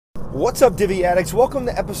What's up, Divi addicts? Welcome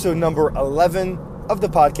to episode number 11 of the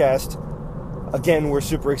podcast. Again, we're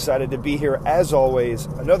super excited to be here as always.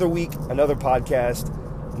 Another week, another podcast.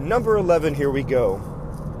 Number 11, here we go.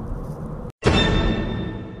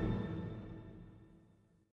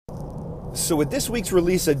 So with this week's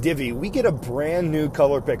release of Divi, we get a brand new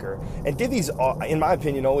color picker. And Divi's, in my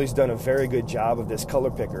opinion, always done a very good job of this color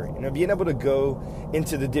picker. You know, being able to go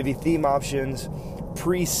into the Divi theme options,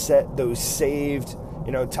 preset those saved,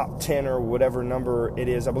 top 10 or whatever number it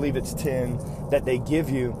is. I believe it's 10 that they give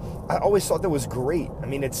you. I always thought that was great. I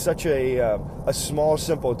mean, it's such a small,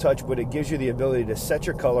 simple touch, but it gives you the ability to set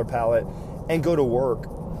your color palette and go to work.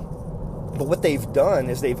 But what they've done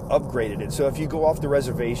is they've upgraded it. So if you go off the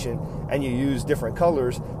reservation and you use different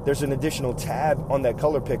colors, there's an additional tab on that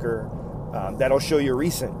color picker that'll show your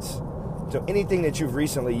recents. So anything that you've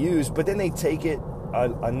recently used, but then they take it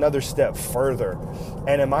another step further.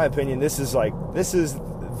 And in my opinion, this is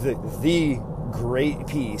the great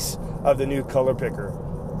piece of the new color picker.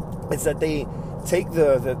 It's that they take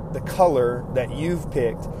the color that you've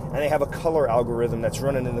picked and they have a color algorithm that's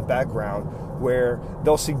running in the background where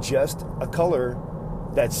they'll suggest a color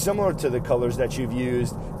that's similar to the colors that you've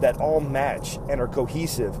used that all match and are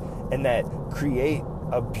cohesive and that create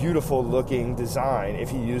a beautiful looking design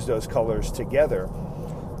if you use those colors together.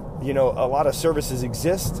 You know, a lot of services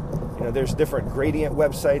exist. You know, there's different gradient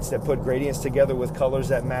websites that put gradients together with colors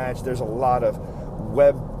that match. There's a lot of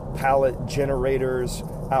web palette generators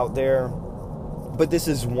out there. But this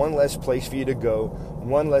is one less place for you to go,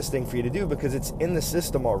 one less thing for you to do because it's in the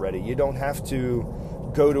system already. You don't have to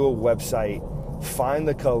go to a website, find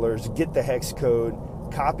the colors, get the hex code,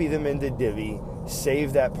 copy them into Divi,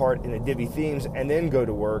 save that part in the Divi themes, and then go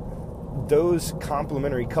to work. Those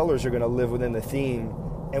complementary colors are going to live within the theme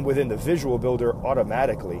and within the visual builder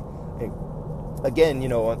automatically. And again,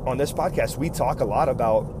 on this podcast, we talk a lot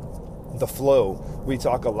about the flow. We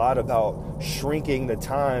talk a lot about shrinking the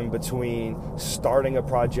time between starting a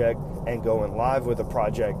project and going live with a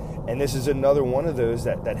project. And this is another one of those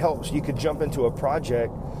that helps. You could jump into a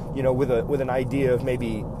project, with an idea of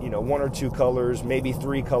maybe, one or two colors, maybe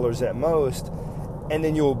three colors at most, and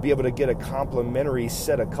then you'll be able to get a complementary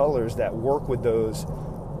set of colors that work with those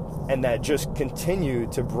and that just continue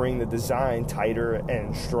to bring the design tighter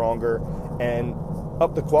and stronger and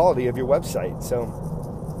up the quality of your website. So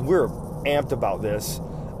we're amped about this.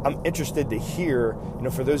 I'm interested to hear,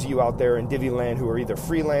 for those of you out there in Divi land who are either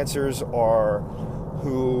freelancers or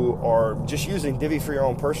who are just using Divi for your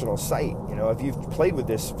own personal site. If you've played with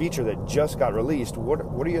this feature that just got released, what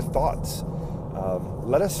are your thoughts?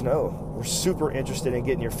 Let us know. We're super interested in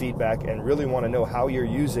getting your feedback and really want to know how you're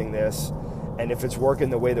using this and if it's working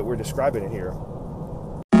the way that we're describing it here.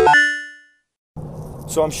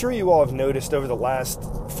 So I'm sure you all have noticed over the last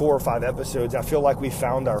 4 or 5 episodes, I feel like we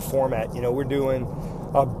found our format. We're doing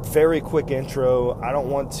a very quick intro. I don't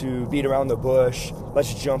want to beat around the bush.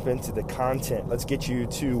 Let's jump into the content. Let's get you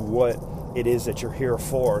to what it is that you're here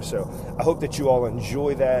for. So I hope that you all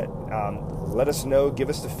enjoy that. Let us know. Give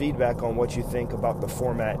us the feedback on what you think about the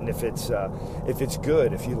format and if it's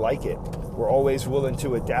good, if you like it. We're always willing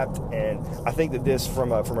to adapt, and I think that this,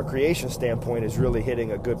 from a creation standpoint, is really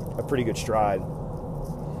hitting a pretty good stride.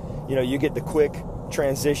 You get the quick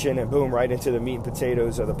transition and boom, right into the meat and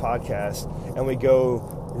potatoes of the podcast, and we go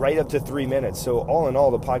right up to 3 minutes. So all in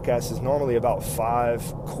all, the podcast is normally about 5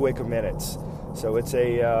 quick minutes. So it's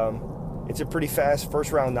a pretty fast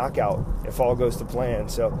first round knockout if all goes to plan.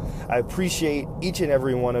 So I appreciate each and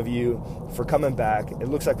every one of you for coming back. It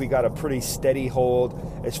looks like we got a pretty steady hold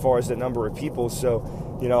as far as the number of people. So,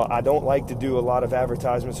 I don't like to do a lot of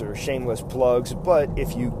advertisements or shameless plugs, but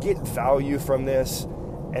if you get value from this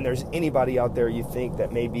and there's anybody out there you think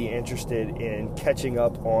that may be interested in catching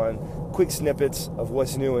up on quick snippets of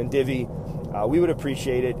what's new in Divi, we would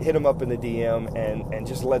appreciate it. Hit them up in the DM and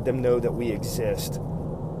just let them know that we exist.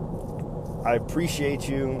 I appreciate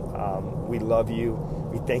you. We love you.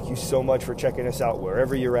 We thank you so much for checking us out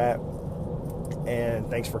wherever you're at. And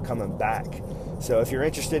thanks for coming back. So if you're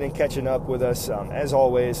interested in catching up with us, as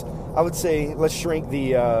always, I would say let's shrink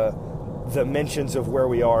the mentions of where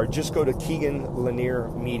we are. Just go to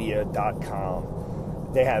KeeganLanierMedia.com.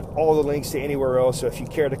 They have all the links to anywhere else. So if you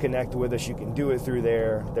care to connect with us, you can do it through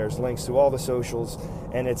there. There's links to all the socials,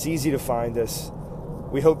 and it's easy to find us.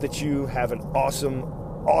 We hope that you have an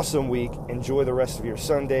awesome week. Enjoy the rest of your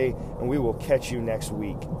Sunday, and we will catch you next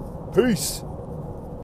week. Peace.